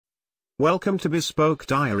Welcome to Bespoke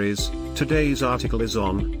Diaries. Today's article is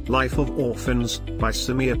on Life of Orphans by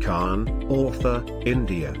Samir Khan, author,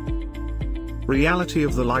 India. Reality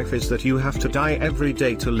of the life is that you have to die every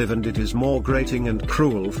day to live, and it is more grating and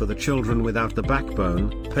cruel for the children without the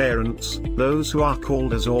backbone, parents, those who are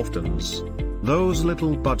called as orphans. Those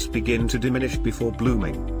little buds begin to diminish before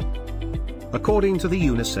blooming. According to the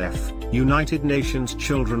UNICEF, United Nations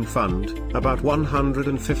Children Fund, about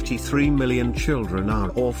 153 million children are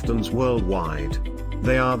orphans worldwide.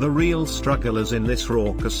 They are the real strugglers in this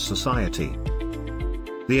raucous society.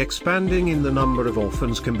 The expanding in the number of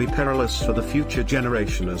orphans can be perilous for the future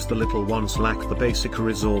generation, as the little ones lack the basic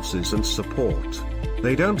resources and support.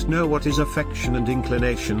 They don't know what is affection and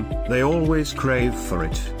inclination, they always crave for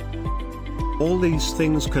it. All these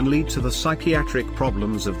things can lead to the psychiatric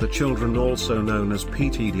problems of the children, also known as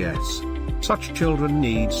PTSD. Such children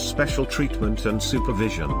need special treatment and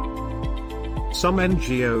supervision. Some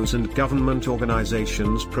NGOs and government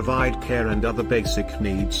organizations provide care and other basic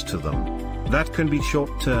needs to them. That can be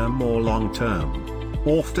short-term or long-term.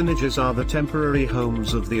 Orphanages are the temporary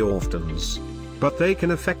homes of the orphans. But they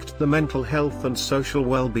can affect the mental health and social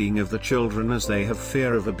well-being of the children, as they have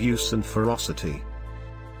fear of abuse and ferocity.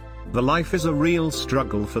 The life is a real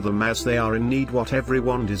struggle for them, as they are in need what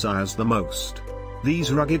everyone desires the most.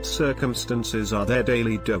 These rugged circumstances are their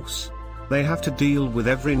daily dose. They have to deal with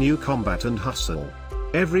every new combat and hustle.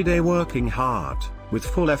 Every day working hard, with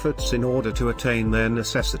full efforts in order to attain their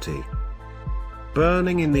necessity.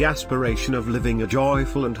 Burning in the aspiration of living a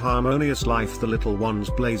joyful and harmonious life, the little ones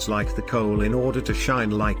blaze like the coal in order to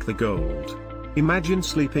shine like the gold. Imagine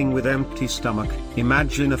sleeping with empty stomach,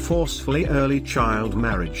 imagine a forcefully early child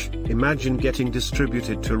marriage, imagine getting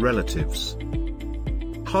distributed to relatives.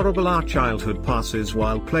 Horrible, our childhood passes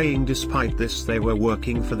while playing. Despite this they were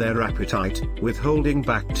working for their appetite, with holding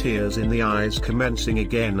back tears in the eyes, commencing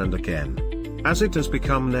again and again. As it has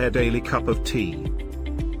become their daily cup of tea.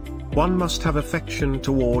 One must have affection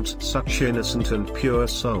towards such innocent and pure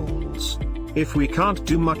souls. If we can't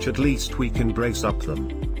do much, at least we can brace up them,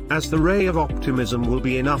 as the ray of optimism will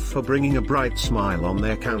be enough for bringing a bright smile on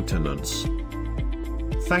their countenance.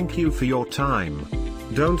 Thank you for your time.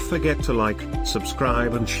 Don't forget to like,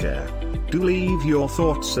 subscribe and share. Do leave your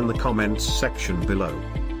thoughts in the comments section below.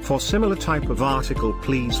 For similar type of article,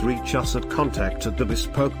 please reach us at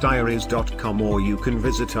contact@thebespokediaries.com, or you can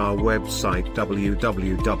visit our website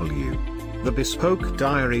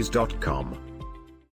www.thebespokediaries.com.